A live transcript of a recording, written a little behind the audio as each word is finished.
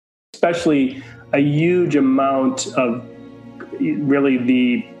especially a huge amount of really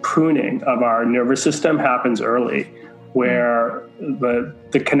the pruning of our nervous system happens early, where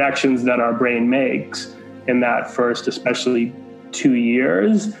the connections that our brain makes in that first, especially 2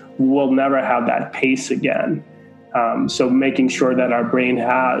 years, will never have that pace again. So making sure that our brain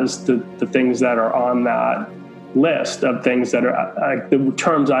has the things that are on that list of things that are, the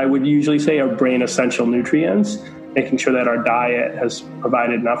terms I would usually say are brain essential nutrients, making sure that our diet has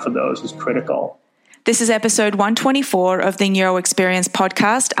provided enough of those is critical. This is episode 124 of the Neuro Experience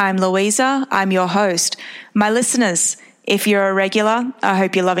podcast. I'm Louisa. I'm your host. My listeners, if you're a regular, I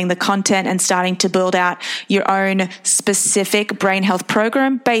hope you're loving the content and starting to build out your own specific brain health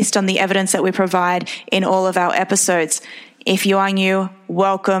program based on the evidence that we provide in all of our episodes. If you are new,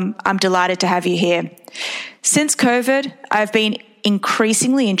 welcome. I'm delighted to have you here. Since COVID, I've been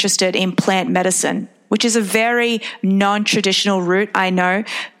increasingly interested in plant medicine, which is a very non-traditional route, I know,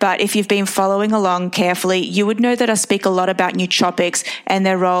 but if you've been following along carefully, you would know that I speak a lot about nootropics and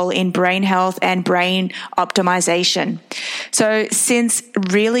their role in brain health and brain optimization. So since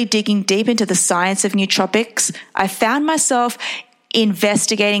really digging deep into the science of nootropics, I found myself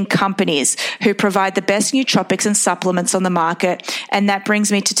investigating companies who provide the best nootropics and supplements on the market, and that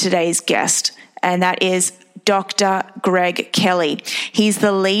brings me to today's guest, and that is Dr. Greg Kelly. He's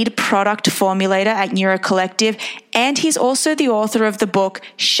the lead product formulator at Neuro Collective, and he's also the author of the book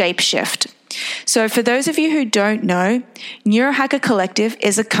Shapeshift. So for those of you who don't know, Neurohacker Collective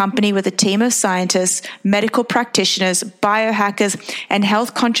is a company with a team of scientists, medical practitioners, biohackers, and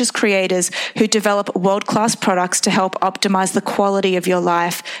health-conscious creators who develop world-class products to help optimize the quality of your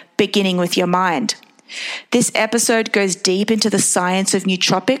life, beginning with your mind. This episode goes deep into the science of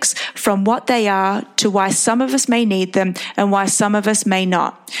nootropics, from what they are to why some of us may need them and why some of us may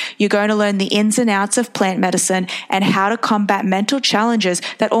not. You're going to learn the ins and outs of plant medicine and how to combat mental challenges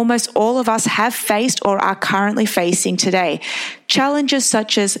that almost all of us have faced or are currently facing today. Challenges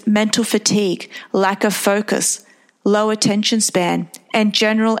such as mental fatigue, lack of focus, low attention span, and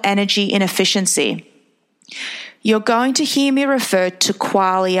general energy inefficiency. You're going to hear me refer to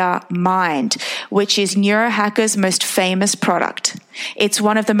Qualia Mind, which is Neurohacker's most famous product. It's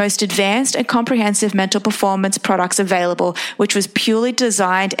one of the most advanced and comprehensive mental performance products available, which was purely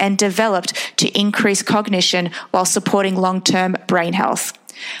designed and developed to increase cognition while supporting long-term brain health.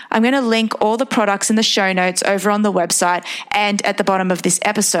 I'm going to link all the products in the show notes over on the website and at the bottom of this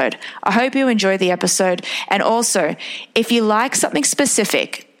episode. I hope you enjoy the episode. And also, if you like something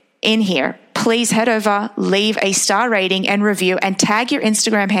specific in here, please head over, leave a star rating and review, and tag your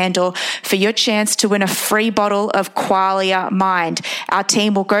Instagram handle for your chance to win a free bottle of Qualia Mind. Our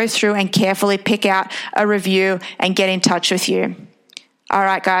team will go through and carefully pick out a review and get in touch with you. All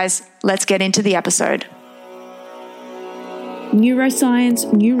right, guys, let's get into the episode. Neuroscience,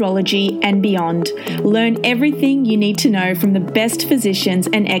 neurology, and beyond. Learn everything you need to know from the best physicians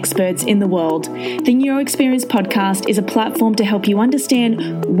and experts in the world. The Neuro Experience podcast is a platform to help you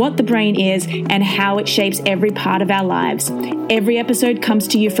understand what the brain is and how it shapes every part of our lives. Every episode comes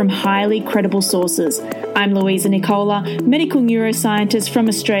to you from highly credible sources. I'm Louisa Nicola, medical neuroscientist from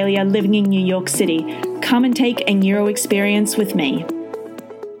Australia living in New York City. Come and take a neuro experience with me.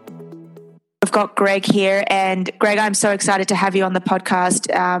 I've got Greg here, and Greg, I'm so excited to have you on the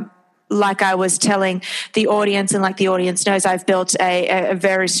podcast. Like I was telling the audience, and like the audience knows, I've built a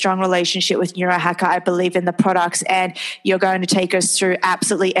very strong relationship with Neurohacker. I believe in the products, and you're going to take us through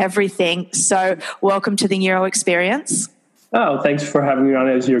absolutely everything. So welcome to the Neuro Experience. Oh, thanks for having me on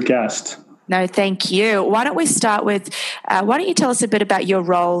as your guest. No, thank you. Why don't we start with, why don't you tell us a bit about your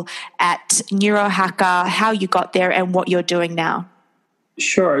role at Neurohacker, how you got there, and what you're doing now?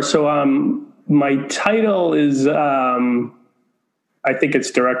 Sure. So, my title is, I think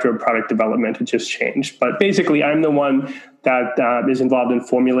it's Director of Product Development. It just changed. But basically, I'm the one that is involved in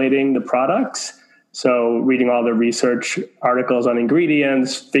formulating the products. So reading all the research articles on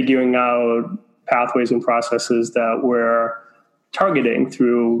ingredients, figuring out pathways and processes that we're targeting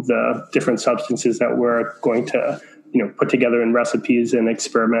through the different substances that we're going to put together in recipes and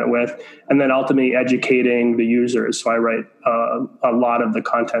experiment with, and then ultimately educating the users. So I write a lot of the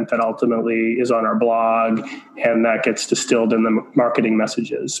content that ultimately is on our blog, and that gets distilled in the marketing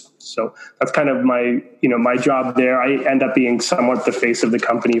messages. So that's kind of my job there. I end up being somewhat the face of the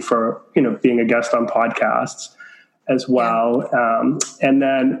company for, being a guest on podcasts as well. And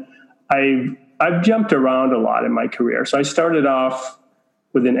then I've jumped around a lot in my career. So I started off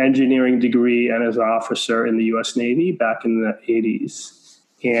with an engineering degree and as an officer in the U.S. Navy back in the 80s.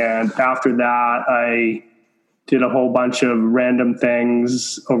 And after that, I did a whole bunch of random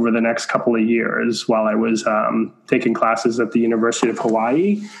things over the next couple of years while I was taking classes at the University of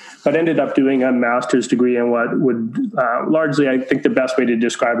Hawaii. but ended up doing a master's degree in what would largely, I think the best way to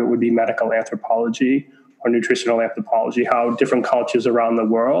describe it would be medical anthropology or nutritional anthropology, how different cultures around the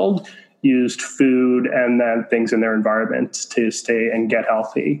world used food and then things in their environment to stay and get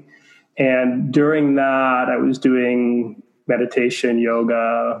healthy. And during that, I was doing meditation,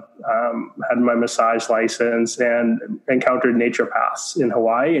 yoga, had my massage license, and encountered naturopaths in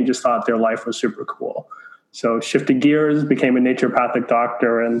Hawaii and just thought their life was super cool. So shifted gears, became a naturopathic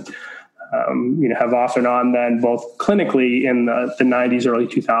doctor, and have off and on then both clinically in the 90s, early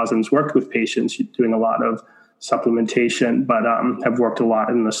 2000s, worked with patients doing a lot of supplementation, but have worked a lot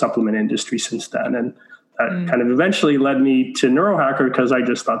in the supplement industry since then. And that kind of eventually led me to Neurohacker because I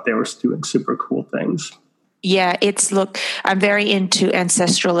just thought they were doing super cool things. Yeah, I'm very into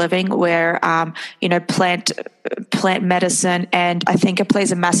ancestral living where, plant medicine, and I think it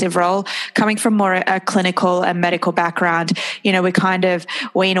plays a massive role. Coming from more a clinical and medical background, we kind of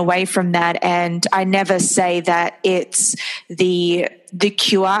wean away from that. And I never say that it's the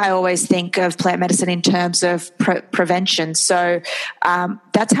cure. I always think of plant medicine in terms of prevention. So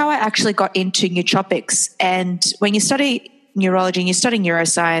that's how I actually got into nootropics. And when you study neurology and you study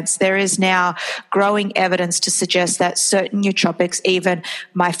neuroscience, there is now growing evidence to suggest that certain nootropics, even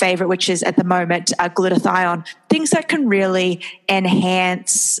my favorite, which is at the moment glutathione, things that can really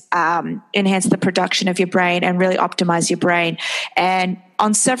enhance the production of your brain and really optimize your brain. And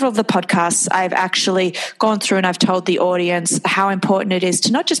on several of the podcasts, I've actually gone through and I've told the audience how important it is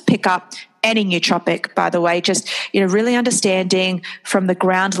to not just pick up any nootropic, by the way, just really understanding from the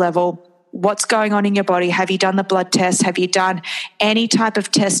ground level what's going on in your body. Have you done the blood test? Have you done any type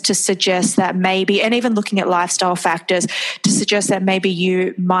of test to suggest that maybe, and even looking at lifestyle factors to suggest that maybe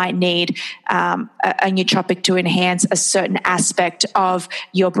you might need a nootropic to enhance a certain aspect of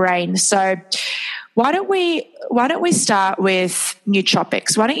your brain. So why don't we start with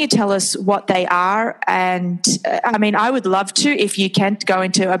nootropics? Why don't you tell us what they are? And I would love to, if you can, go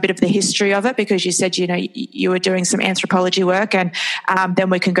into a bit of the history of it, because you said, you were doing some anthropology work, and then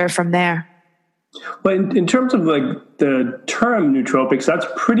we can go from there. Well, in terms of the term nootropics, that's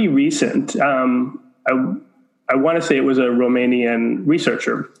pretty recent. I want to say it was a Romanian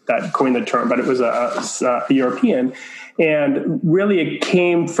researcher that coined the term, but it was a European. And really it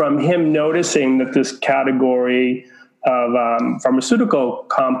came from him noticing that this category of pharmaceutical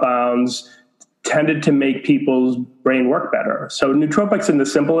compounds tended to make people's brain work better. So nootropics in the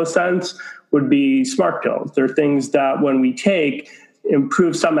simplest sense would be smart pills. They're things that when we take,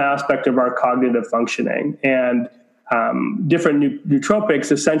 improve some aspect of our cognitive functioning. And different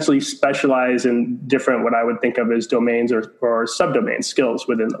nootropics essentially specialize in different, what I would think of as domains or subdomains, skills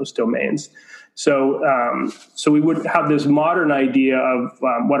within those domains. So we would have this modern idea of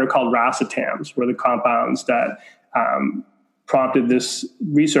what are called racetams, were the compounds that prompted this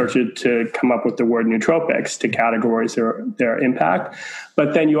researcher to come up with the word nootropics to categorize their impact.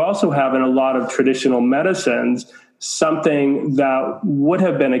 But then you also have in a lot of traditional medicines something that would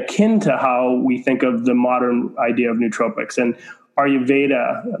have been akin to how we think of the modern idea of nootropics. And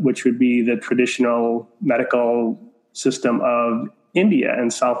Ayurveda, which would be the traditional medical system of India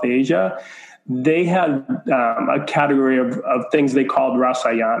and South Asia, they had a category of things they called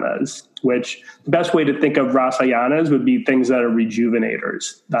rasayanas, which the best way to think of rasayanas would be things that are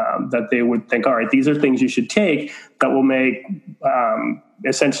rejuvenators, that they would think, all right, these are things you should take that will make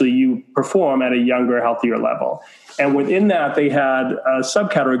essentially you perform at a younger, healthier level. And within that, they had a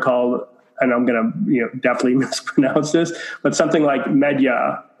subcategory called, and I'm going to definitely mispronounce this, but something like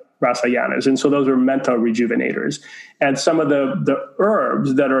medya rasayanas. And so those are mental rejuvenators. And some of the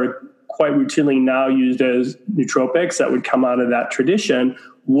herbs that are quite routinely now used as nootropics that would come out of that tradition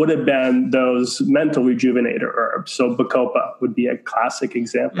would have been those mental rejuvenator herbs. So bacopa would be a classic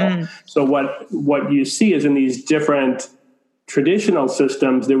example. So what you see is in these different traditional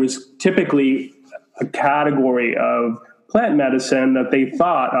systems, there was typically a category of plant medicine that they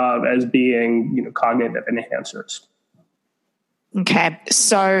thought of as being, cognitive enhancers. Okay,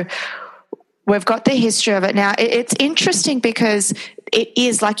 so we've got the history of it now. It's interesting because it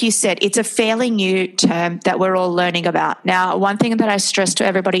is, like you said, it's a fairly new term that we're all learning about. Now, one thing that I stress to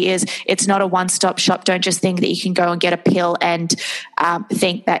everybody is it's not a one-stop shop. Don't just think that you can go and get a pill and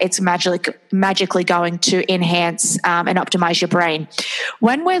think that it's magically going to enhance and optimize your brain.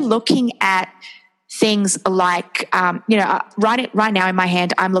 When we're looking at things like, right now in my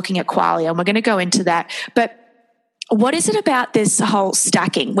hand, I'm looking at qualia, and we're going to go into that. But What is it about this whole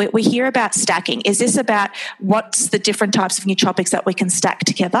stacking? We hear about stacking. Is this about what's the different types of nootropics that we can stack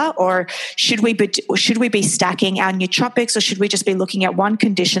together, or should we be stacking our nootropics, or should we just be looking at one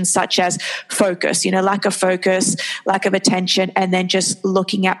condition such as focus, lack of focus, lack of attention, and then just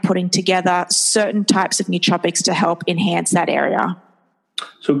looking at putting together certain types of nootropics to help enhance that area?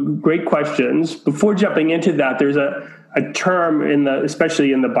 So great questions. Before jumping into that, there's a term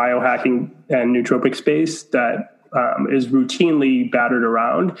especially in the biohacking and nootropic space that is routinely battered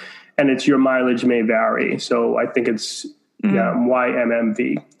around, and it's your mileage may vary. So I think it's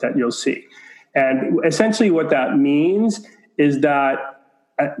YMMV that you'll see. And essentially what that means is that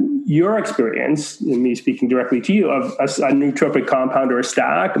your experience, and me speaking directly to you, of a nootropic compound or a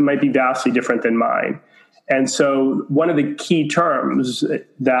stack might be vastly different than mine. And so one of the key terms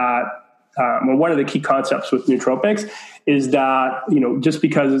that, or one of the key concepts with nootropics is that, just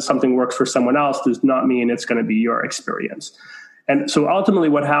because something works for someone else does not mean it's going to be your experience. And so ultimately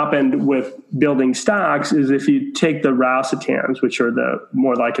what happened with building stacks is if you take the racetams, which are the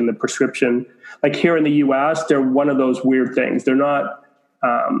more like in the prescription, like here in the US, they're one of those weird things. They're not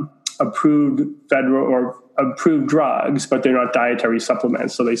approved federal or approved drugs, but they're not dietary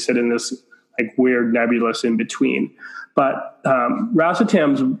supplements. So they sit in this like weird nebulous in between. But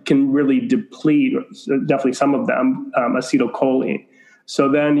racetams can really deplete, definitely some of them, acetylcholine. So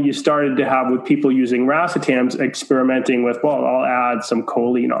then you started to have, with people using racetams, experimenting with, well, I'll add some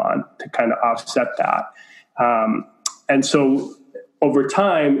choline on to kind of offset that. And so over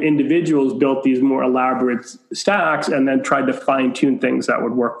time, individuals built these more elaborate stacks and then tried to fine-tune things that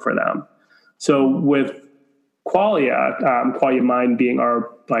would work for them. So with Qualia Mind being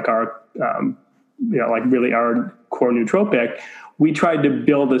really our core nootropic, we tried to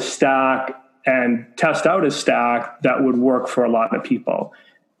build a stack and test out a stack that would work for a lot of people.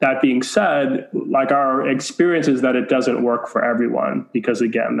 That being said, like our experience is that it doesn't work for everyone because,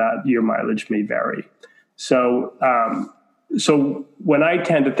 again, that your mileage may vary. So when I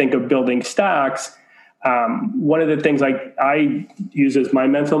tend to think of building stacks, one of the things I use as my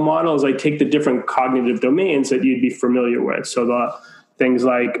mental model is I take the different cognitive domains that you'd be familiar with. So the things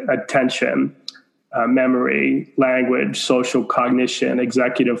like attention, memory, language, social cognition,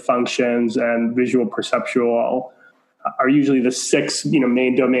 executive functions, and visual perceptual are usually the 6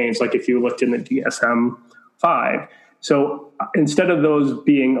 main domains, like if you looked in the DSM-5. So instead of those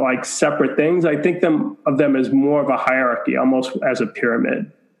being like separate things, I think of them as more of a hierarchy, almost as a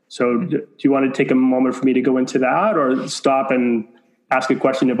pyramid. So do you want to take a moment for me to go into that, or stop and ask a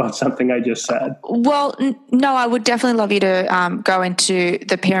question about something I just said? Well, no, I would definitely love you to go into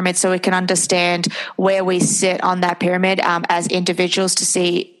the pyramid so we can understand where we sit on that pyramid as individuals to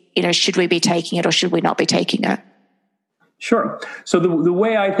see, should we be taking it or should we not be taking it? Sure. So the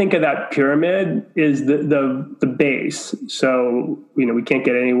way I think of that pyramid is the base. So, we can't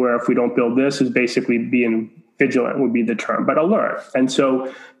get anywhere if we don't build this, is basically being vigilant would be the term, but alert. And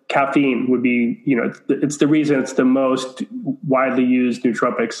so caffeine would be, it's the reason it's the most widely used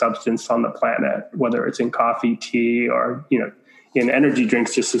nootropic substance on the planet, whether it's in coffee, tea, or, in energy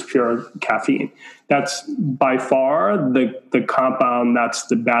drinks, just as pure caffeine. That's by far the compound that's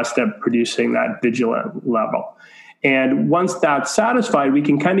the best at producing that vigilant level. And once that's satisfied, we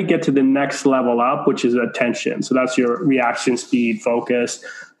can kind of get to the next level up, which is attention. So that's your reaction speed, focus,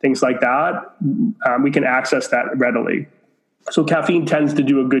 things like that. We can access that readily. So caffeine tends to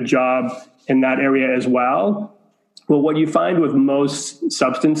do a good job in that area as well. Well, what you find with most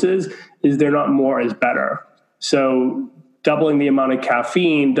substances is they're not more is better. So doubling the amount of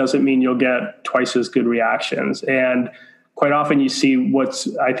caffeine doesn't mean you'll get twice as good reactions. And quite often you see what's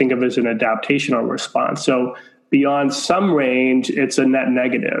I think of as an adaptational response. So beyond some range, it's a net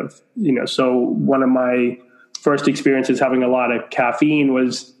negative. So one of my first experiences having a lot of caffeine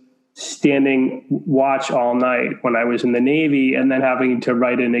was standing watch all night when I was in the Navy, and then having to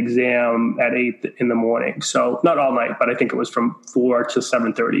write an exam at 8 in the morning. So not all night, but I think it was from 4 to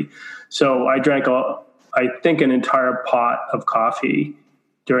 7:30. So I drank an entire pot of coffee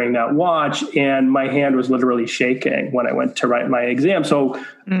during that watch, and my hand was literally shaking when I went to write my exam. So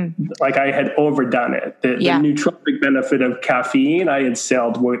I had overdone it. The nootropic benefit of caffeine, I had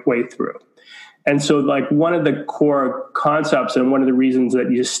sailed way through. And so one of the core concepts and one of the reasons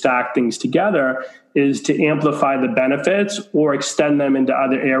that you stack things together is to amplify the benefits or extend them into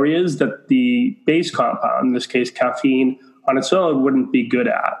other areas that the base compound, in this case caffeine on its own, wouldn't be good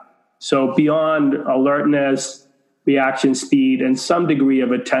at. So beyond alertness, reaction speed, and some degree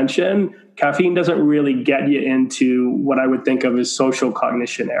of attention, caffeine doesn't really get you into what I would think of as social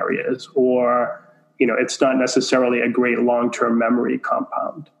cognition areas, or, it's not necessarily a great long-term memory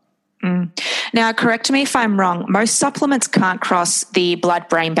compound. Now, correct me if I'm wrong, most supplements can't cross the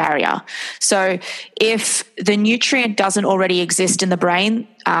blood-brain barrier. So if the nutrient doesn't already exist in the brain,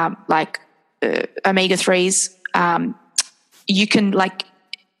 like omega-3s, you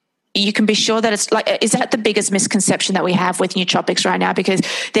can be sure that it's is that the biggest misconception that we have with nootropics right now? Because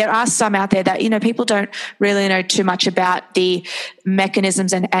there are some out there that, people don't really know too much about the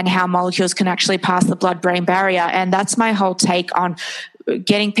mechanisms and how molecules can actually pass the blood-brain barrier. And that's my whole take on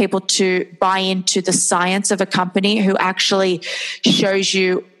getting people to buy into the science of a company who actually shows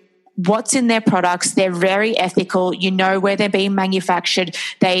you what's in their products. They're very ethical. You know where they're being manufactured.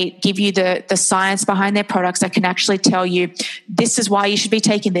 They give you the science behind their products that can actually tell you this is why you should be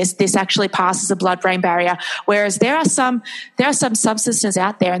taking this. This actually passes the blood-brain barrier. Whereas there are some substances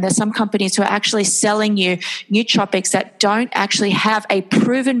out there, and there's some companies who are actually selling you nootropics that don't actually have a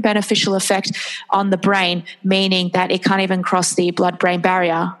proven beneficial effect on the brain, meaning that it can't even cross the blood-brain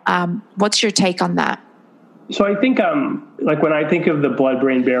barrier. What's your take on that? So I think, when I think of the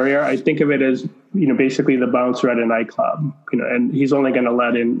blood-brain barrier, I think of it as, basically the bouncer at a nightclub, and he's only going to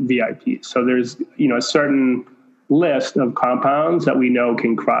let in VIPs. So there's, a certain list of compounds that we know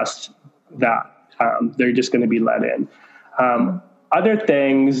can cross that. They're just going to be let in. Other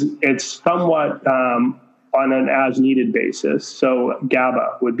things, it's somewhat on an as-needed basis. So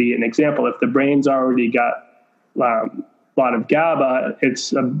GABA would be an example. If the brain's already got a lot of GABA,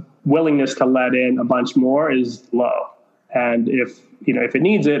 it's a willingness to let in a bunch more is low. And if it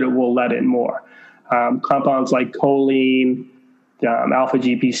needs it, it will let in more. Compounds like choline, alpha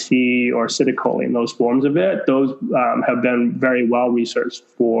GPC, or acetylcholine, those forms of it, those have been very well researched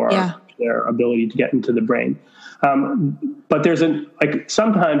for their ability to get into the brain. But there's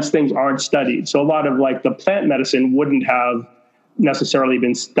sometimes things aren't studied. So a lot of the plant medicine wouldn't have necessarily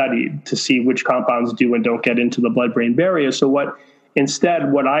been studied to see which compounds do and don't get into the blood-brain barrier. So what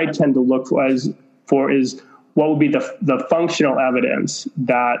I tend to look for is what would be the functional evidence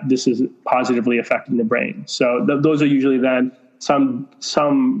that this is positively affecting the brain. So those are usually then some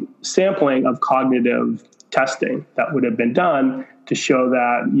sampling of cognitive testing that would have been done to show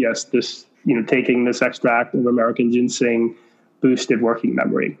that, yes, this, taking this extract of American ginseng boosted working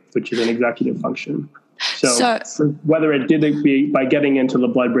memory, which is an executive function. So whether it did it by getting into the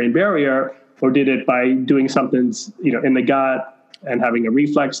blood-brain barrier, or did it by doing something, in the gut and having a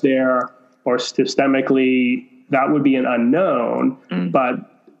reflex there, or systemically, that would be an unknown. But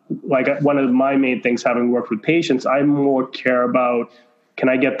one of my main things, having worked with patients, I more care about, can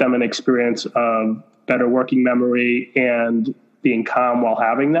I get them an experience of better working memory and being calm while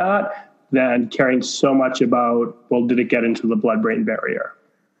having that, than caring so much about, well, did it get into the blood-brain barrier?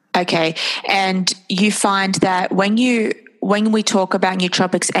 Okay. And you find that when we talk about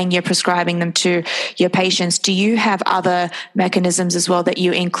nootropics and you're prescribing them to your patients, do you have other mechanisms as well that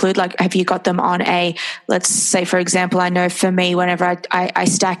you include? Have you got them on let's say, for example, I know for me, whenever I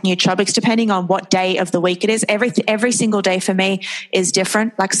stack nootropics, depending on what day of the week it is, every single day for me is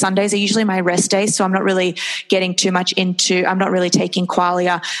different. Like Sundays are usually my rest days, so I'm not really getting too much I'm not really taking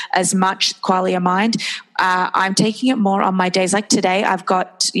Qualia as much, Qualia Mind. I'm taking it more on my days. Like today, I've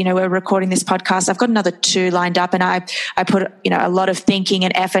got, we're recording this podcast. I've got another 2 lined up, and I put, a lot of thinking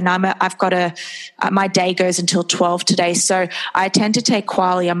and effort. And my day goes until 12 today. So I tend to take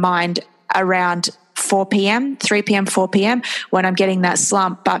Qualia Mind around 4 p.m., 3 p.m., 4 p.m. when I'm getting that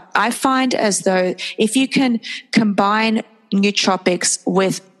slump. But I find as though if you can combine nootropics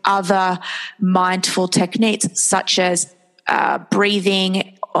with other mindful techniques, such as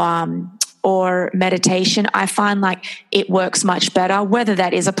breathing, or meditation, I find it works much better. Whether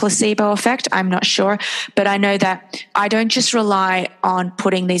that is a placebo effect, I'm not sure. But I know that I don't just rely on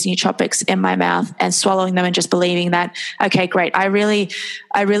putting these nootropics in my mouth and swallowing them and just believing that, okay, great. I really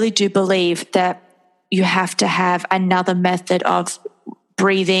do believe that you have to have another method of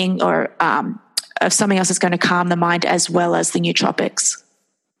breathing or of something else that's going to calm the mind as well as the nootropics.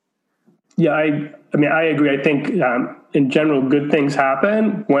 Yeah, I agree. I think in general, good things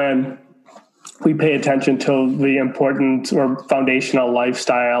happen when we pay attention to the important or foundational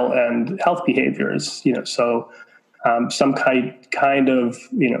lifestyle and health behaviors, so some kind of,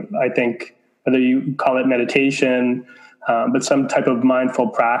 I think whether you call it meditation, but some type of mindful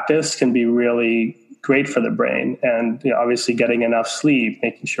practice can be really great for the brain. And obviously getting enough sleep,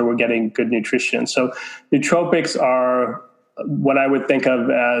 making sure we're getting good nutrition. So nootropics are what I would think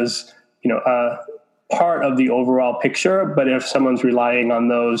of as, part of the overall picture. But if someone's relying on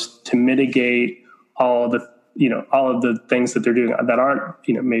those to mitigate all of the things that they're doing that aren't,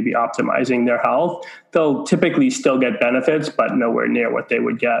 maybe optimizing their health, they'll typically still get benefits, but nowhere near what they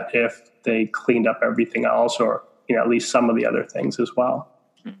would get if they cleaned up everything else, or, at least some of the other things as well.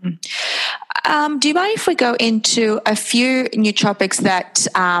 Do you mind if we go into a few nootropics that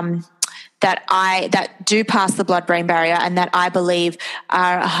do pass the blood-brain barrier and that I believe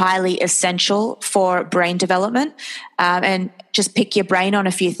are highly essential for brain development, and just pick your brain on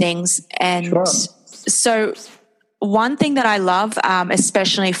a few things. And Sure. So one thing that I love,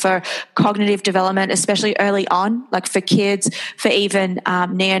 especially for cognitive development, especially early on, like for kids, for even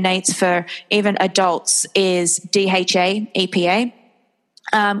neonates, for even adults, is DHA, EPA.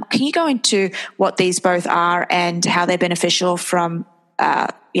 Can you go into what these both are and how they're beneficial from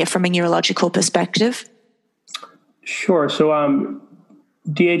a neurological perspective? Sure. So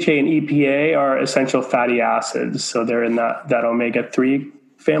DHA and EPA are essential fatty acids. So they're in that omega-3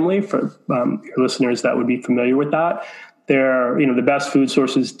 family. For your listeners that would be familiar with that, they're, the best food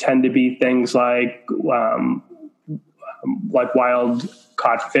sources tend to be things like wild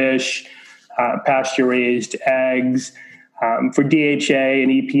caught fish, pasture-raised eggs. For DHA and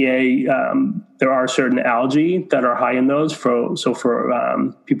EPA, there are certain algae that are high in those. For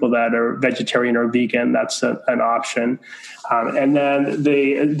people that are vegetarian or vegan, that's an option. And then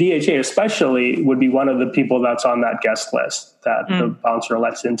the DHA especially would be one of the people that's on that guest list that the bouncer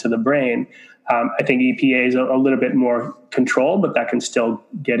lets into the brain. I think EPA is a little bit more controlled, but that can still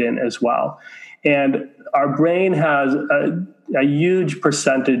get in as well. And our brain has a huge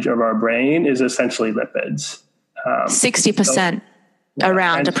percentage of our brain is essentially lipids. 60%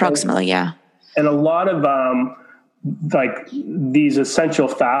 around approximately, yeah. And a lot of these essential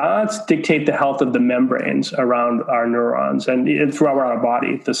fats dictate the health of the membranes around our neurons and throughout our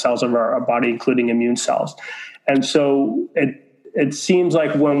body, the cells of our body, including immune cells. And so it seems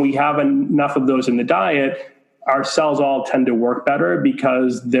like when we have enough of those in the diet, our cells all tend to work better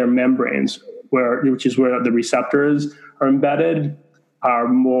because their membranes, which is where the receptors are embedded, are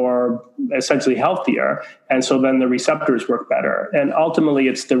more essentially healthier. And so then the receptors work better. And ultimately,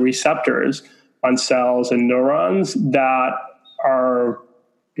 it's the receptors on cells and neurons that are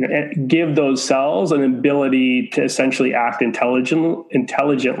give those cells an ability to essentially act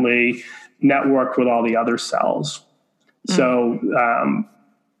intelligently networked with all the other cells. So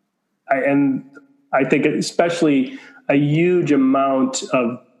I think especially a huge amount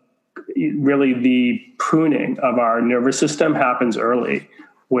of really the pruning of our nervous system happens early,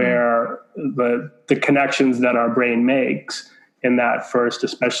 where the connections that our brain makes in that first,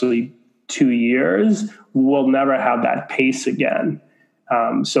 especially 2 years, will never have that pace again.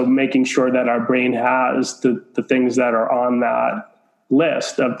 So making sure that our brain has the things that are on that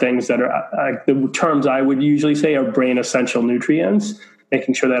list of things that are the terms I would usually say are brain essential nutrients,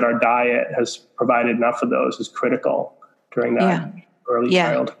 making sure that our diet has provided enough of those is critical during that early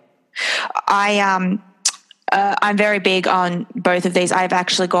childhood. I'm very big on both of these. I've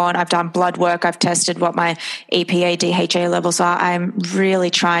done blood work. I've tested what my EPA, DHA levels are. I'm really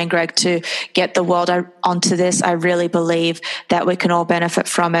trying, Greg, to get the world onto this. I really believe that we can all benefit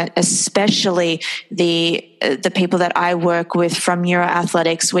from it, especially the people that I work with from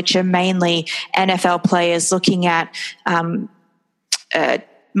neuroathletics, which are mainly NFL players looking at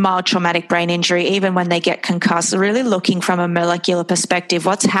mild traumatic brain injury, even when they get concussed, really looking from a molecular perspective,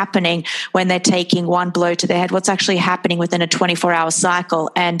 what's happening when they're taking one blow to the head, what's actually happening within a 24-hour cycle.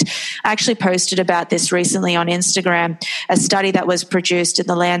 And I actually posted about this recently on Instagram, a study that was produced in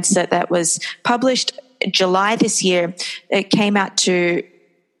The Lancet that was published July this year. It came out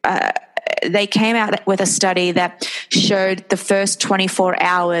they came out with a study that showed the first 24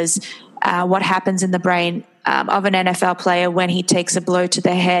 hours what happens in the brain of an NFL player when he takes a blow to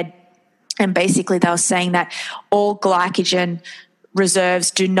the head. And basically they were saying that all glycogen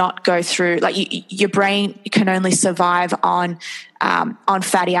reserves do not go through, your brain can only survive on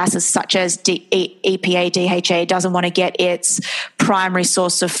fatty acids such as EPA, DHA. It doesn't want to get its primary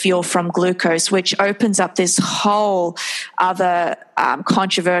source of fuel from glucose, which opens up this whole other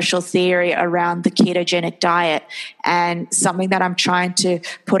controversial theory around the ketogenic diet, and something that I'm trying to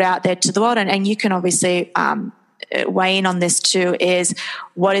put out there to the world. And you can obviously weigh in on this too, is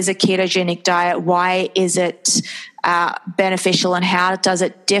what is a ketogenic diet? Why is it beneficial, and how does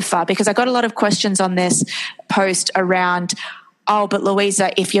it differ? Because I got a lot of questions on this post around, but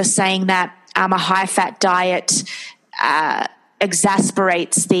Louisa, if you're saying that a high-fat diet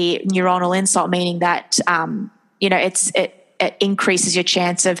exasperates the neuronal insult, meaning that it increases your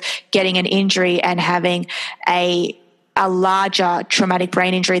chance of getting an injury and having a larger traumatic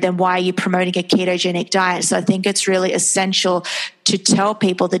brain injury, then why are you promoting a ketogenic diet? So I think it's really essential to tell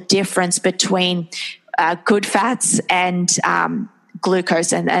people the difference between good fats and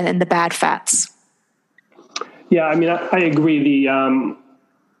glucose and the bad fats. Yeah, I mean, I agree.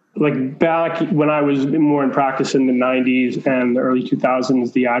 like back when I was more in practice in the 90s and the early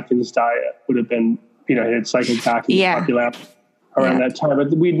 2000s, the Atkins diet would have been, it had cycled back into popularity around that time.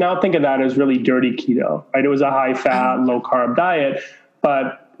 But we now think of that as really dirty keto, right? It was a high fat, low carb diet.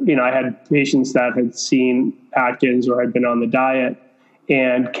 But, I had patients that had seen Atkins or had been on the diet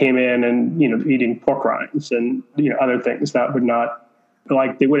and came in and, eating pork rinds and, other things that would not,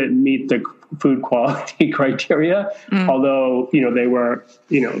 like, they wouldn't meet the food quality criteria, although, they were,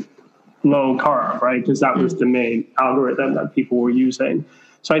 low carb, right? Because that was the main algorithm that people were using.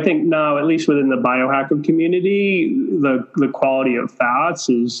 So I think now, at least within the biohacker community, the quality of fats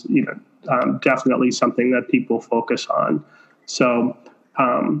is, definitely something that people focus on. So,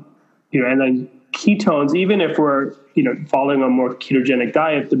 and then ketones, even if we're, following a more ketogenic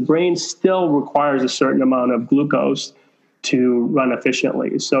diet, the brain still requires a certain amount of glucose to run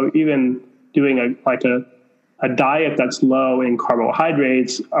efficiently. So even doing a diet that's low in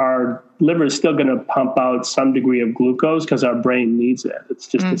carbohydrates, our liver is still going to pump out some degree of glucose because our brain needs it. It's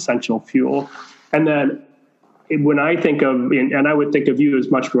just essential fuel. And then when I think of, and I would think of you as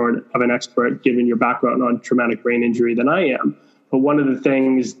much more of an expert given your background on traumatic brain injury than I am. But one of the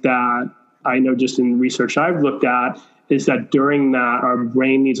things that I know just in research I've looked at is that during that, our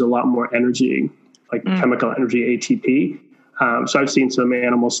brain needs a lot more energy, like chemical energy, ATP. So I've seen some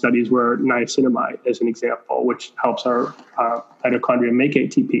animal studies where niacinamide, as an example, which helps our mitochondria make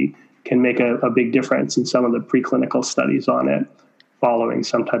ATP, can make a big difference in some of the preclinical studies on it following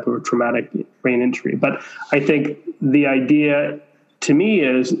some type of a traumatic brain injury. But I think the idea to me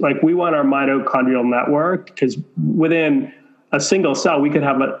is, like, we want our mitochondrial network, because within a single cell, we could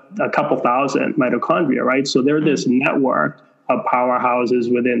have a couple thousand mitochondria, right? So they're this network of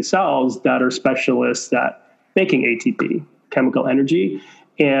powerhouses within cells that are specialists at making ATP, chemical energy.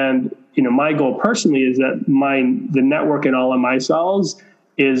 And, my goal personally is that the network in all of my cells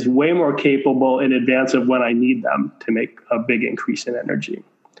is way more capable in advance of when I need them to make a big increase in energy.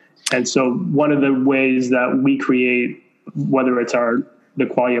 And so one of the ways that we create, whether it's the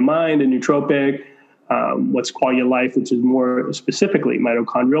quality of mind and nootropic, what's quality of life, which is more specifically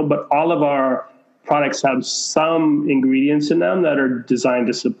mitochondrial, but all of our products have some ingredients in them that are designed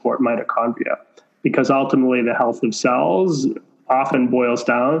to support mitochondria, because ultimately the health of cells often boils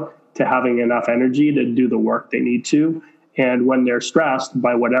down to having enough energy to do the work they need to. And when they're stressed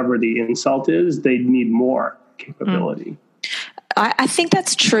by whatever the insult is, they need more capability. I think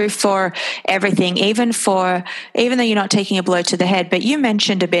that's true for everything, even though you're not taking a blow to the head. But you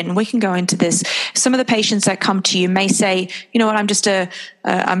mentioned a bit, and we can go into this. Some of the patients that come to you may say, you know what,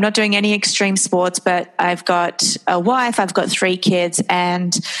 I'm not doing any extreme sports, but I've got a wife, I've got 3 kids,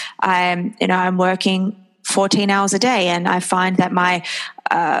 and I'm working 14 hours a day, and I find that my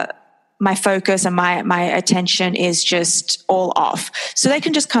focus and my attention is just all off. So they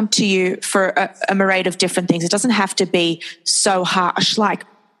can just come to you for a myriad of different things. It doesn't have to be so harsh, like,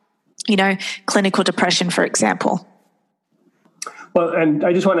 clinical depression, for example. Well, and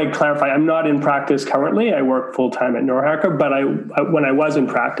I just want to clarify, I'm not in practice currently. I work full-time at Neurohacker, but when I was in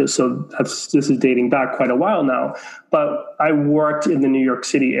practice, so this is dating back quite a while now, but I worked in the New York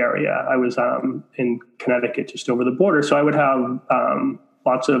City area. I was in Connecticut, just over the border. So I would have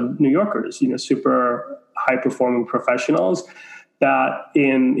lots of New Yorkers, super high-performing professionals that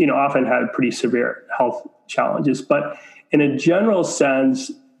often had pretty severe health challenges. But in a general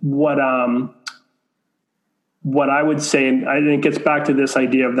sense, what I would say, and I think it gets back to this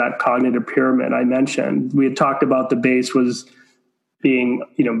idea of that cognitive pyramid I mentioned. We had talked about the base was being,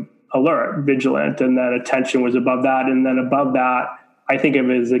 alert, vigilant, and then attention was above that. And then above that, I think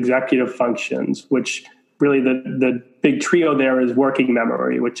of it as executive functions, which really the big trio there is working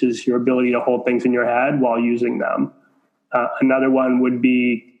memory, which is your ability to hold things in your head while using them. Another one would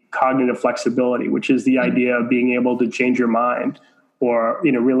be cognitive flexibility, which is the idea of being able to change your mind or,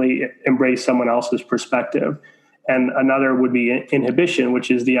 really embrace someone else's perspective. And another would be inhibition, which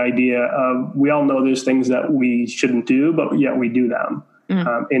is the idea of, we all know there's things that we shouldn't do, but yet we do them.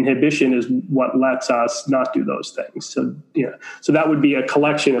 Inhibition is what lets us not do those things. So, so that would be a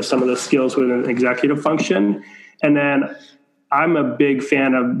collection of some of the skills within an executive function. And then I'm a big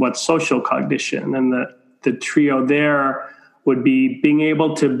fan of what's social cognition. And the trio there would be being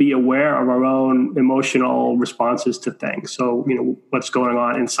able to be aware of our own emotional responses to things. So, what's going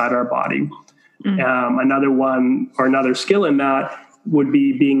on inside our body. Another skill in that would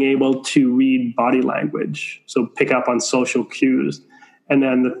be being able to read body language. So pick up on social cues. And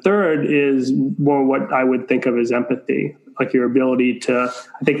then the third is more what I would think of as empathy. like your ability to,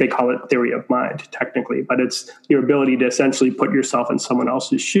 I think they call it theory of mind technically, but it's your ability to essentially put yourself in someone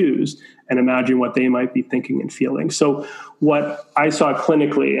else's shoes and imagine what they might be thinking and feeling. So what I saw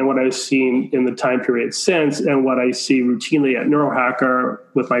clinically and what I've seen in the time period since, and what I see routinely at Neurohacker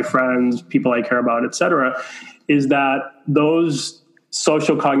with my friends, people I care about, et cetera, is that those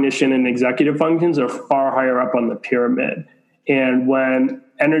social cognition and executive functions are far higher up on the pyramid. And when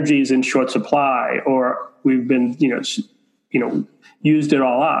energy is in short supply, or we've been, used it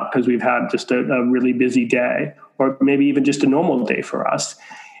all up because we've had just a really busy day, or maybe even just a normal day for us,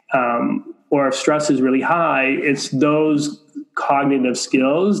 or if stress is really high, it's those cognitive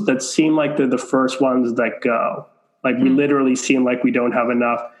skills that seem like they're the first ones that go. Like we literally seem like we don't have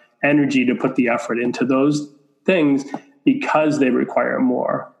enough energy to put the effort into those things because they require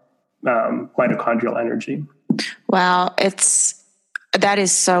more mitochondrial energy. Wow, that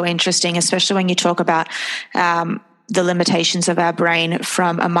is so interesting, especially when you talk about the limitations of our brain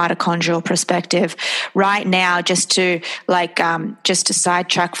from a mitochondrial perspective. Right now, just to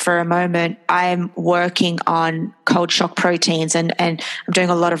sidetrack for a moment, I'm working on cold shock proteins, and I'm doing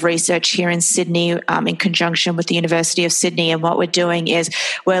a lot of research here in Sydney in conjunction with the University of Sydney. And what we're doing is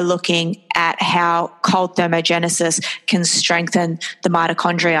we're looking at how cold thermogenesis can strengthen the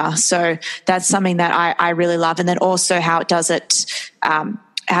mitochondria. So that's something that I really love. And then also how does it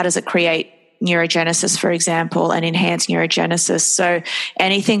create neurogenesis, for example, and enhance neurogenesis. So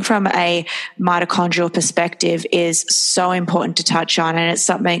anything from a mitochondrial perspective is so important to touch on, and it's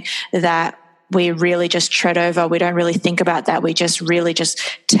something that we really just tread over. We don't really think about that. We just really just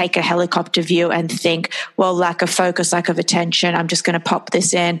take a helicopter view and think, well, lack of focus, lack of attention, I'm just going to pop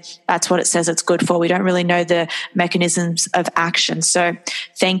this in. That's what it says it's good for. We don't really know the mechanisms of action. So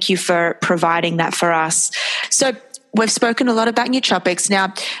thank you for providing that for us. So we've spoken a lot about nootropics.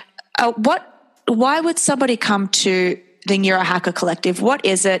 Now, why would somebody come to the Neurohacker Collective? What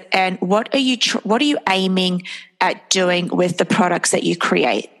is it, and what are you aiming at doing with the products that you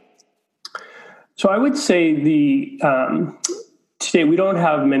create? So I would say today we don't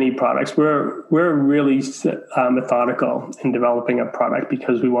have many products. We're really methodical in developing a product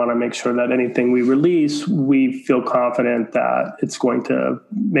because we want to make sure that anything we release, we feel confident that it's going to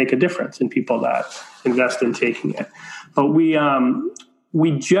make a difference in people that invest in taking it. But we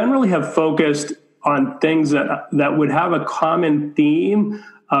generally have focused on things that would have a common theme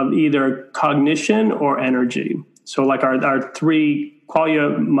of either cognition or energy. So like our three,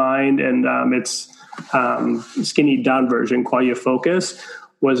 Qualia Mind and its skinny down version, Qualia Focus,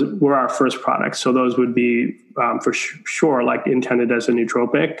 were our first products. So those would be for sure like intended as a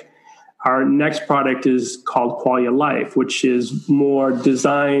nootropic. Our next product is called Qualia Life, which is more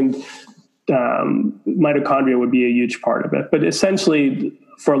designed. Mitochondria would be a huge part of it. But essentially,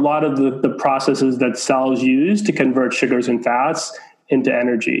 for a lot of the processes that cells use to convert sugars and fats into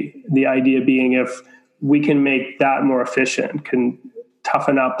energy, the idea being if we can make that more efficient, can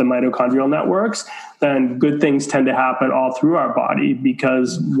toughen up the mitochondrial networks, then good things tend to happen all through our body,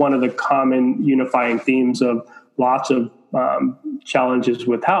 because one of the common unifying themes of lots of challenges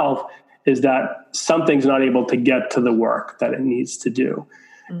with health is that something's not able to get to the work that it needs to do.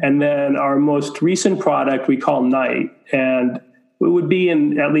 And then our most recent product we call Night, and it would be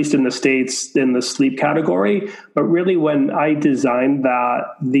at least in the States, in the sleep category. But really when I designed that,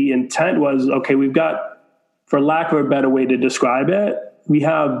 the intent was, okay, we've got, for lack of a better way to describe it, we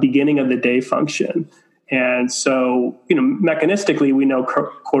have beginning of the day function. And so, mechanistically, we know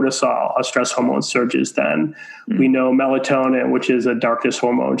cortisol, a stress hormone, surges then. We know melatonin, which is a darkness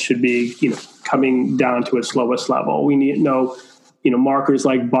hormone, should be, coming down to its lowest level. We know markers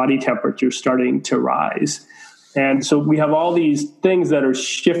like body temperature starting to rise. And so we have all these things that are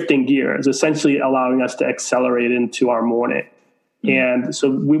shifting gears, essentially allowing us to accelerate into our morning. And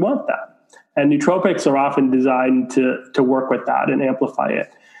so we want that. And nootropics are often designed to work with that and amplify it.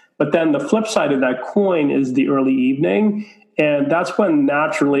 But then the flip side of that coin is the early evening. And that's when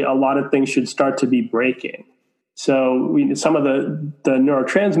naturally a lot of things should start to be breaking. So some of the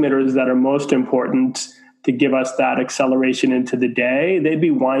neurotransmitters that are most important to give us that acceleration into the day, they'd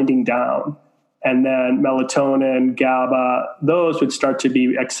be winding down. And then melatonin, GABA, those would start to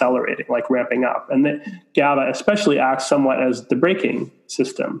be accelerating, like ramping up. And then GABA especially acts somewhat as the braking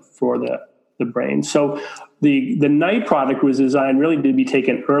system for the brain. So the night product was designed really to be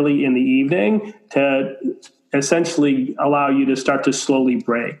taken early in the evening to essentially allow you to start to slowly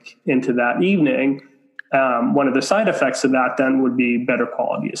break into that evening. One of the side effects of that then would be better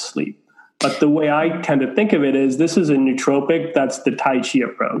quality of sleep. But the way I tend to think of it is this is a nootropic that's the Tai Chi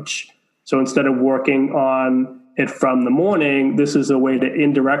approach. So instead of working on it from the morning, this is a way to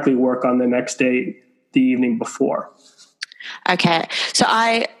indirectly work on the next day, the evening before. Okay. So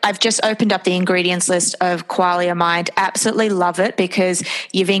I've just opened up the ingredients list of Qualia Mind. Absolutely love it because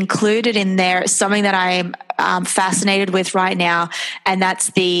you've included in there something that I'm fascinated with right now, and that's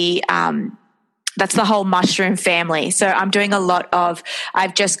the whole mushroom family. So I'm doing a lot of,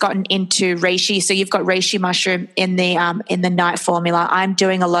 I've just gotten into reishi. So you've got reishi mushroom in the night formula. I'm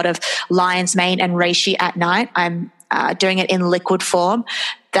doing a lot of lion's mane and reishi at night. I'm doing it in liquid form.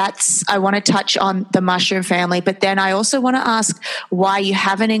 I want to touch on the mushroom family, but then I also want to ask why you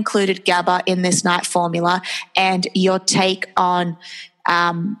haven't included GABA in this night formula and your take on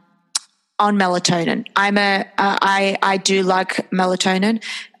melatonin. I do like melatonin.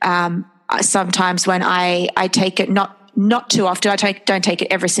 Sometimes when I take it, not too often. Don't take it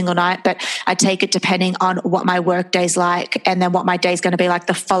every single night, but I take it depending on what my work day's like and then what my day's going to be like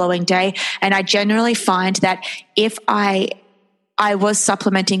the following day. And I generally find that if I was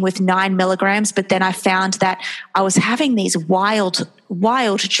supplementing with 9 milligrams, but then I found that I was having these wild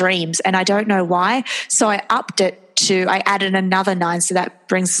dreams and I don't know why. So I I added another 9. So that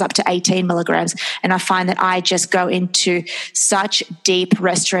brings us up to 18 milligrams. And I find that I just go into such deep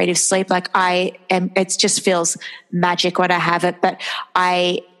restorative sleep. It just feels magic when I have it, but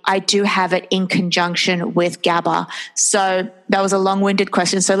I do have it in conjunction with GABA. So that was a long-winded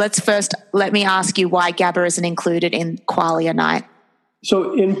question. So let me ask you why GABA isn't included in Qualia Night.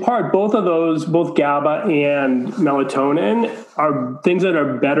 So in part, both of those, both GABA and melatonin, are things that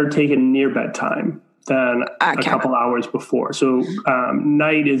are better taken near bedtime than a couple hours before. So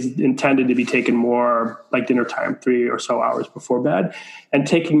night is intended to be taken more like dinner time, 3 or so hours before bed. And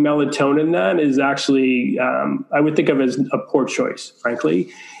taking melatonin then is actually, I would think of as a poor choice,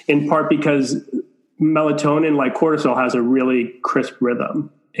 frankly, in part because melatonin, like cortisol, has a really crisp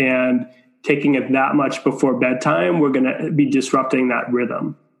rhythm. And taking it that much before bedtime, we're going to be disrupting that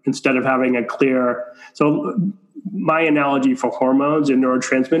rhythm instead of having a clear. So my analogy for hormones and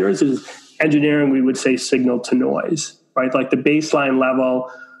neurotransmitters is engineering, we would say signal to noise, right? Like the baseline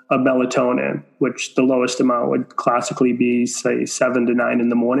level of melatonin, which the lowest amount would classically be, say, 7 to 9 in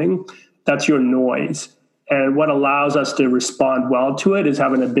the morning. That's your noise. And what allows us to respond well to it is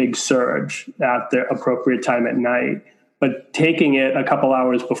having a big surge at the appropriate time at night. But taking it a couple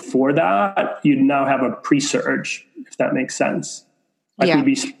hours before that, you'd now have a pre-surge, if that makes sense.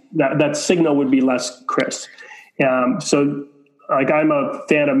 That signal would be less crisp. So I'm a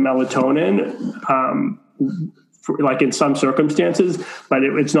fan of melatonin, in some circumstances, but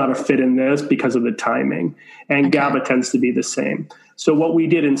it's not a fit in this because of the timing. And GABA tends to be the same. So what we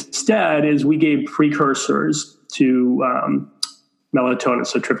did instead is we gave precursors to melatonin,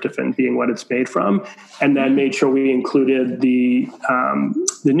 so tryptophan being what it's made from, and then made sure we included the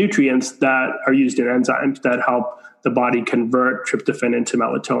nutrients that are used in enzymes that help the body convert tryptophan into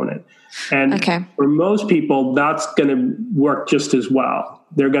melatonin. And for most people, that's going to work just as well.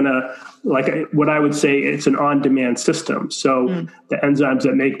 They're going to, what I would say, it's an on-demand system. So the enzymes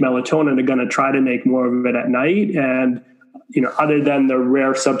that make melatonin are going to try to make more of it at night. And, other than the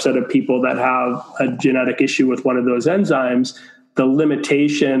rare subset of people that have a genetic issue with one of those enzymes, the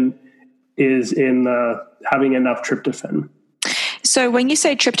limitation is in having enough tryptophan. So when you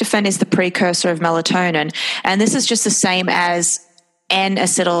say tryptophan is the precursor of melatonin, and this is just the same as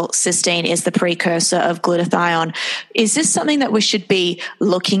N-acetylcysteine is the precursor of glutathione, is this something that we should be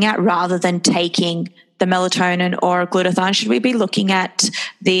looking at rather than taking the melatonin or glutathione? Should we be looking at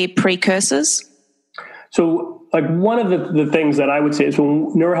the precursors? So one of the things that I would say is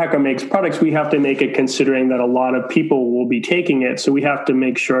when Neurohacker makes products, we have to make it considering that a lot of people will be taking it. So we have to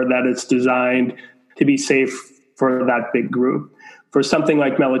make sure that it's designed to be safe for that big group. For something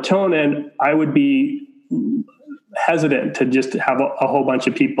like melatonin, I would be hesitant to just have a whole bunch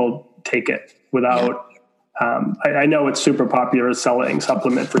of people take it without. I know it's super popular selling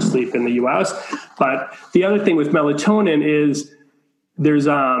supplement for sleep in the US, but the other thing with melatonin is there's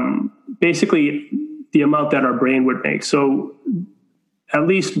basically the amount that our brain would make. So at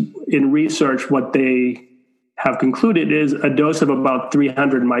least in research, what they have concluded is a dose of about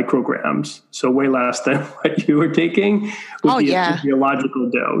 300 micrograms, so way less than what you were taking, would be a physiological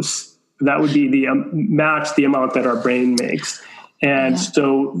dose. That would be the match the amount that our brain makes. And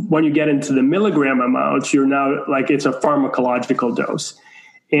so when you get into the milligram amounts, you're now it's a pharmacological dose.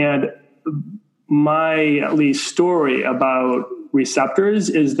 And my at least story about receptors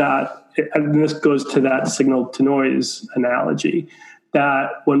is that, and this goes to that signal to noise analogy,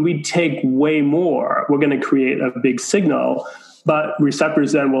 that when we take way more, we're going to create a big signal, but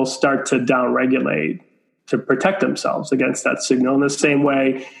receptors then will start to downregulate to protect themselves against that signal. In the same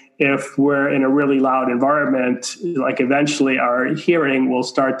way, if we're in a really loud environment, eventually our hearing will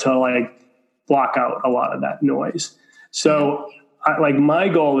start to block out a lot of that noise. So my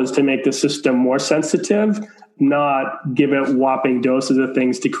goal is to make the system more sensitive, not give it whopping doses of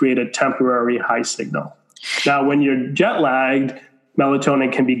things to create a temporary high signal. Now, when you're jet lagged,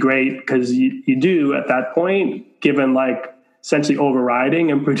 melatonin can be great because you do at that point, given essentially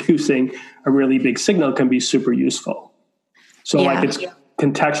overriding and producing a really big signal can be super useful. So it's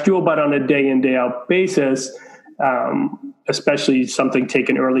contextual, but on a day in, day out basis, especially something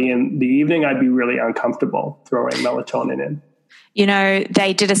taken early in the evening, I'd be really uncomfortable throwing melatonin in.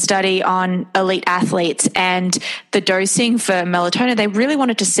 They did a study on elite athletes and the dosing for melatonin. They really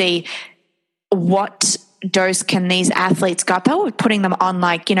wanted to see what dose can these athletes go up. They were putting them on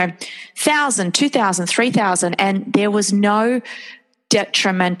 1,000, 2,000, 3,000, and there was no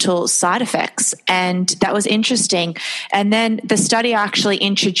detrimental side effects. And that was interesting. And then the study actually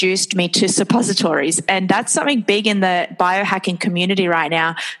introduced me to suppositories. And that's something big in the biohacking community right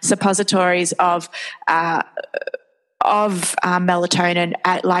now, suppositories of melatonin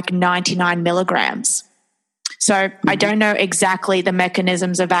at 99 milligrams. So I don't know exactly the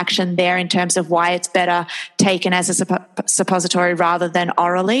mechanisms of action there in terms of why it's better taken as a suppository rather than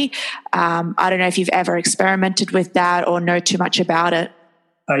orally. I don't know if you've ever experimented with that or know too much about it.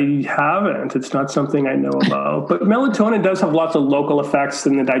 I haven't. It's not something I know about. But melatonin does have lots of local effects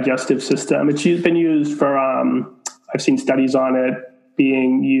in the digestive system. It's been used for, I've seen studies on it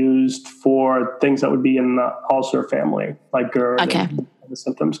being used for things that would be in the ulcer family, like GERD. Okay. And the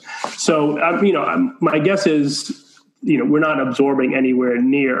symptoms. So, my guess is, we're not absorbing anywhere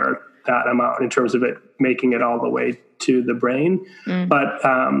near that amount in terms of it making it all the way to the brain. But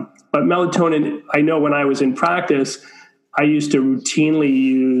melatonin, I know when I was in practice, I used to routinely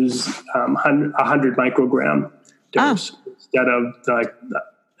use 100 microgram dose instead of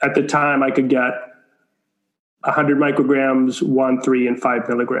at the time I could get 100 micrograms, 1, 3, and 5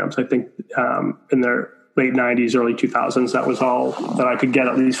 milligrams. I think in their late 90s, early 2000s, that was all that I could get,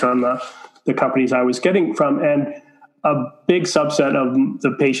 at least from the companies I was getting from. And a big subset of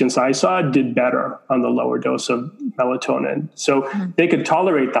the patients I saw did better on the lower dose of melatonin. So they could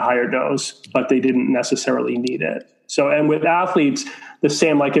tolerate the higher dose, but they didn't necessarily need it. So, and with athletes, the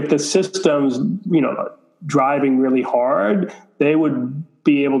same, if the system's, driving really hard, they would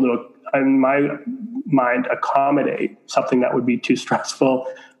be able to, in my mind, accommodate something that would be too stressful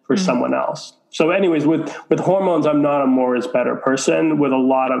for someone else. So anyways, with hormones, I'm not a more is better person. With a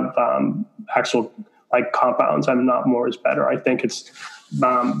lot of actual compounds, I'm not more is better. I think it's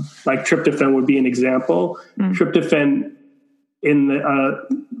tryptophan would be an example. Tryptophan in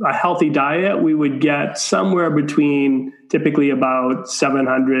a healthy diet, we would get somewhere between typically about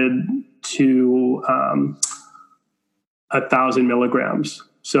 700 to 1,000 milligrams.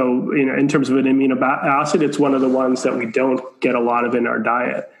 So, in terms of an amino acid, it's one of the ones that we don't get a lot of in our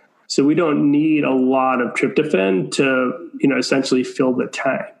diet. So we don't need a lot of tryptophan to, essentially fill the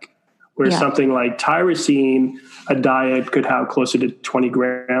tank. Whereas something like tyrosine, a diet could have closer to 20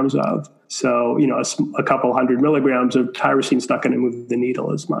 grams of. So, a couple 100 milligrams of tyrosine is not going to move the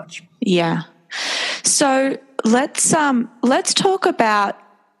needle as much. Yeah. So let's talk about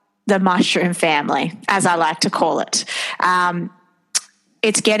the mushroom family, as I like to call it.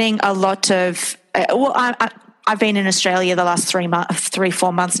 It's getting a lot of, I've been in Australia the last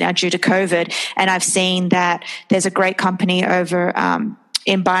 3-4 months now due to COVID, and I've seen that there's a great company over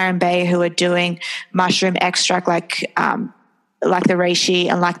in Byron Bay who are doing mushroom extract like the reishi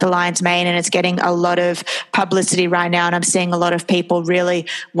and like the lion's mane, and it's getting a lot of publicity right now, and I'm seeing a lot of people really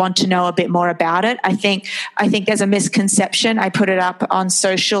want to know a bit more about it. I think there's a misconception. I put it up on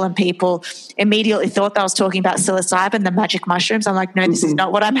social and people immediately thought that I was talking about psilocybin, the magic mushrooms. I'm like, no, this is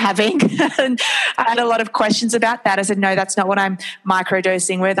not what I'm having. And I had a lot of questions about that. I said, no, that's not what I'm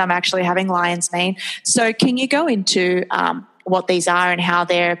microdosing with. I'm actually having lion's mane. So can you go into what these are and how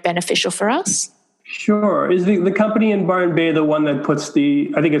they're beneficial for us? Sure. Is the company in Byron Bay the one that puts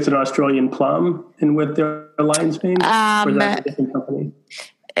I think it's an Australian plum in with their lion's mane? Or is that a different company?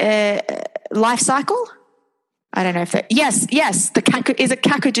 Life Cycle? I don't know if yes. Is it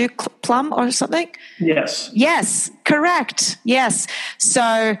Kakadu plum or something? Yes, correct. Yes.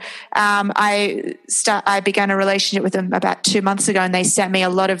 So I began a relationship with them about 2 months ago, and they sent me a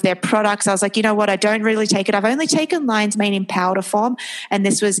lot of their products. I was like, you know what? I don't really take it. I've only taken lion's mane in powder form, and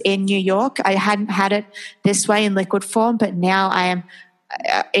this was in New York. I hadn't had it this way in liquid form, but now I am.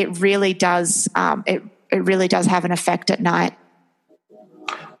 It really does. It really does have an effect at night.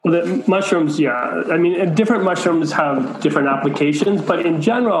 Well, the mushrooms, I mean, different mushrooms have different applications, but in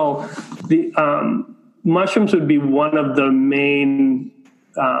general, the mushrooms would be one of the main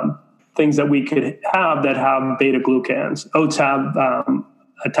things that we could have that have beta-glucans. Oats have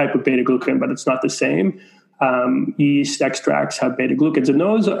a type of beta-glucan, but it's not the same. yeast extracts have beta-glucans. And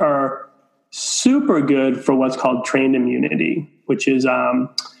those are super good for what's called trained immunity, which is,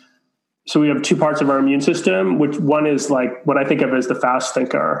 so we have two parts of our immune system, which one is like what I think of as the fast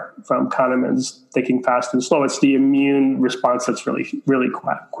thinker from Kahneman's Thinking Fast and Slow. It's the immune response that's really, really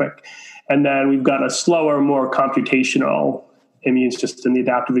quick. And then we've got a slower, more computational immune system, the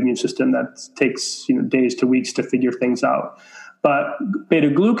adaptive immune system that takes days to weeks to figure things out. But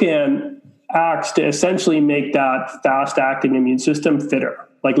beta-glucan acts to essentially make that fast-acting immune system fitter.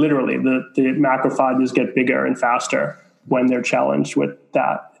 Like literally, the macrophages get bigger and faster when they're challenged with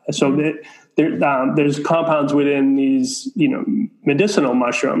that. So there's compounds within these, medicinal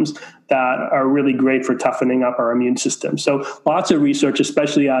mushrooms that are really great for toughening up our immune system. So lots of research,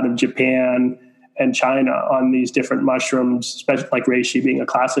 especially out of Japan and China, on these different mushrooms, especially like reishi being a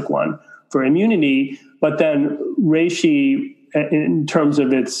classic one for immunity. But then reishi, in terms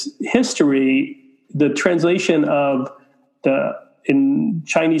of its history, the translation of in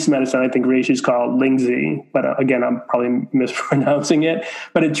Chinese medicine, I think reishi is called lingzi, but again, I'm probably mispronouncing it,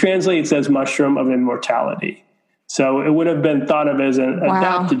 but it translates as mushroom of immortality. So it would have been thought of as an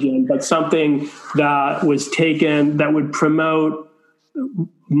adaptogen, but something that was taken that would promote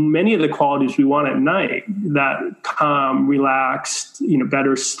many of the qualities we want at night, that calm, relaxed,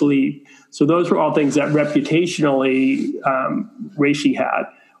 better sleep. So those were all things that reputationally reishi had.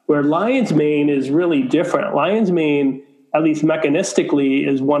 Where lion's mane is really different. Lion's mane, at least mechanistically,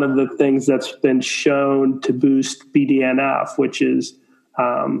 is one of the things that's been shown to boost BDNF, which is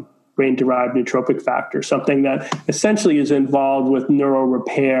brain-derived nootropic factor, something that essentially is involved with neural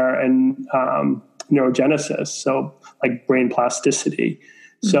repair and neurogenesis, so like brain plasticity.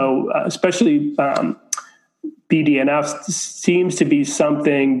 Mm-hmm. So especially BDNF seems to be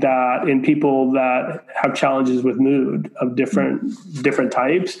something that in people that have challenges with mood of different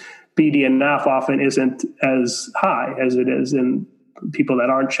types, BDNF often isn't as high as it is in people that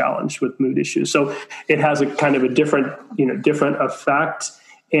aren't challenged with mood issues. So it has a kind of a different effect,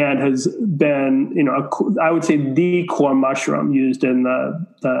 and has been, I would say the core mushroom used in the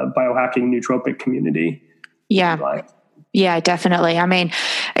biohacking nootropic community. Yeah. Yeah, definitely. I mean,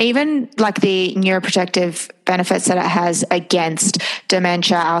 even like the neuroprotective benefits that it has against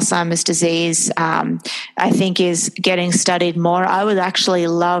dementia, Alzheimer's disease, I think is getting studied more. I would actually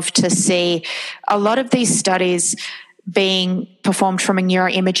love to see a lot of these studies being performed from a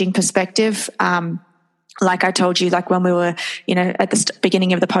neuroimaging perspective. Like I told you, like when we were, at the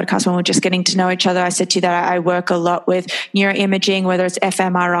beginning of the podcast, when we were just getting to know each other, I said to you that I work a lot with neuroimaging, whether it's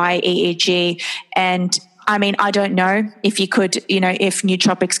fMRI, EEG, and I mean, I don't know if you could, if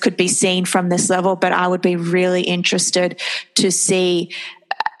nootropics could be seen from this level, but I would be really interested to see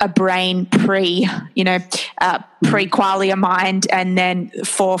a brain pre-qualia mind, and then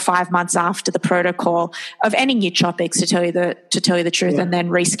 4 or 5 months after the protocol of any nootropics, to tell you the truth, and then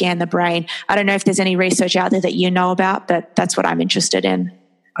rescan the brain. I don't know if there's any research out there that you know about, but that's what I'm interested in.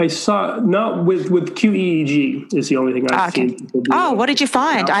 I saw, not with QEEG is the only thing I've seen people do. Oh, what did you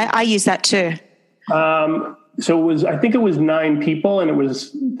find? I use that too. So I think it was 9 people, and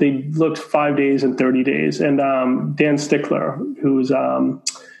they looked 5 days and 30 days. And Dan Stickler, who's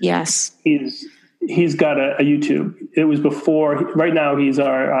yes, he's got a YouTube. It was before. Right now, he's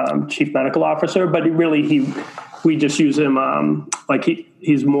our chief medical officer, but we just use him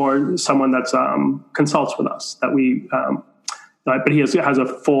he's more someone that's consults with us that we. But he has a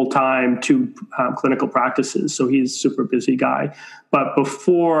full-time 2 clinical practices, so he's a super busy guy. But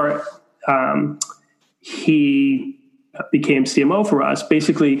before he became CMO for us,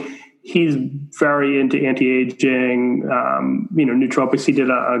 basically he's very into anti-aging, nootropics. He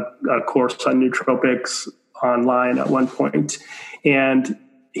did a course on nootropics online at one point, and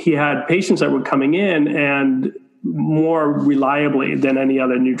he had patients that were coming in, and more reliably than any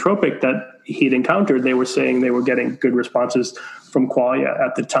other nootropic that he'd encountered, they were saying they were getting good responses from qualia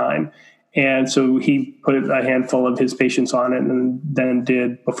at the time. And so he put a handful of his patients on it, and then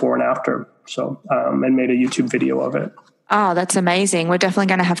did before and after. So, and made a YouTube video of it. Oh, that's amazing. We're definitely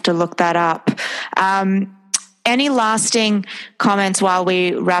going to have to look that up. Any lasting comments while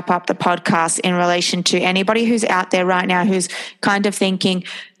we wrap up the podcast in relation to anybody who's out there right now who's kind of thinking,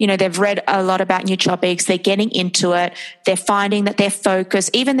 they've read a lot about nootropics, they're getting into it, they're finding that their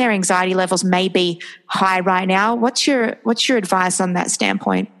focus, even their anxiety levels may be high right now. What's your advice on that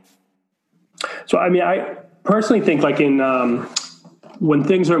standpoint? So, I mean, I personally think when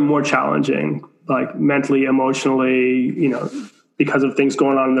things are more challenging, like mentally, emotionally, because of things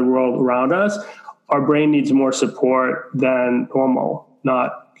going on in the world around us, our brain needs more support than normal.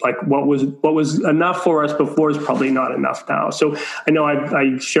 Not like what was enough for us before is probably not enough now. So I know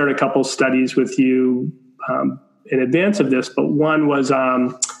I shared a couple studies with you in advance of this, but one was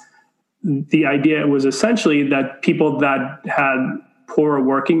the idea was essentially that people that had poorer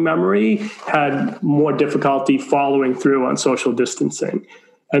working memory had more difficulty following through on social distancing.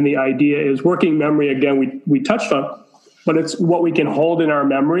 And the idea is working memory, again, we touched on, but it's what we can hold in our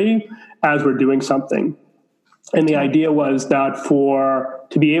memory as we're doing something. And the idea was that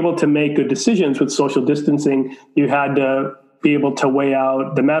to be able to make good decisions with social distancing, you had to be able to weigh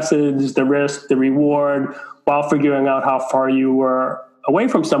out the message, the risk, the reward, while figuring out how far you were away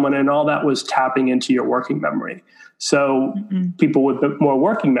from someone. And all that was tapping into your working memory. So people with more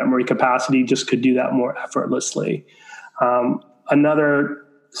working memory capacity just could do that more effortlessly. Another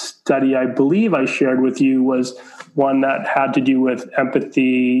study I believe I shared with you was one that had to do with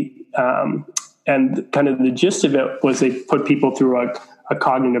empathy. And kind of the gist of it was they put people through a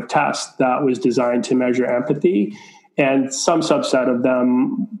cognitive test that was designed to measure empathy. And some subset of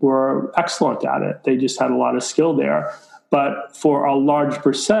them were excellent at it. They just had a lot of skill there. But for a large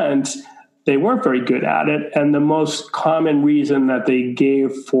percent, they weren't very good at it. And the most common reason that they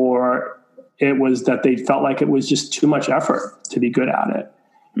gave for it was that they felt like it was just too much effort to be good at it.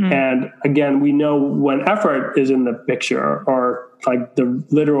 And again, we know when effort is in the picture, or like the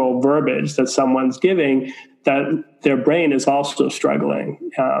literal verbiage that someone's giving, that their brain is also struggling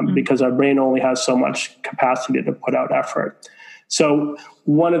because our brain only has so much capacity to put out effort. So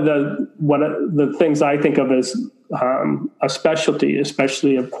one of the things I think of as a specialty,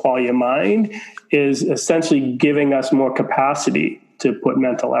 especially of qualia mind, is essentially giving us more capacity to put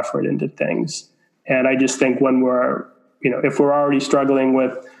mental effort into things. And I just think when if we're already struggling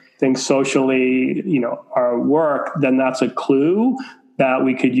with things socially, our work, then that's a clue that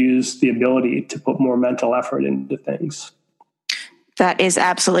we could use the ability to put more mental effort into things. That is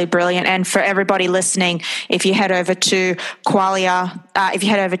absolutely brilliant. And for everybody listening, if you head over to Qualia, if you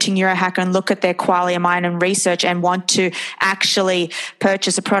head over to Neurohacker and look at their Qualia Mind and research and want to actually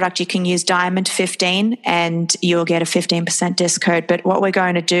purchase a product, you can use Diamond 15 and you'll get a 15% disc code. But what we're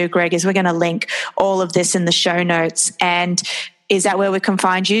going to do, Greg, is we're going to link all of this in the show notes. And is that where we can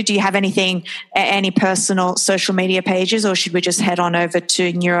find you? Do you have any personal social media pages, or should we just head on over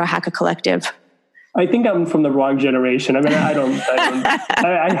to Neurohacker Collective? I think I'm from the wrong generation. I mean,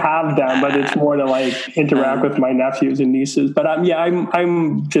 I have them, but it's more to like interact with my nephews and nieces. But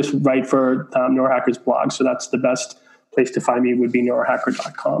I'm just right for Neurohacker's blog. So that's the best place to find me, would be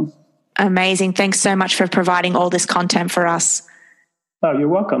neurohacker.com. Amazing. Thanks so much for providing all this content for us. Oh, you're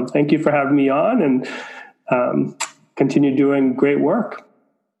welcome. Thank you for having me on, and continue doing great work.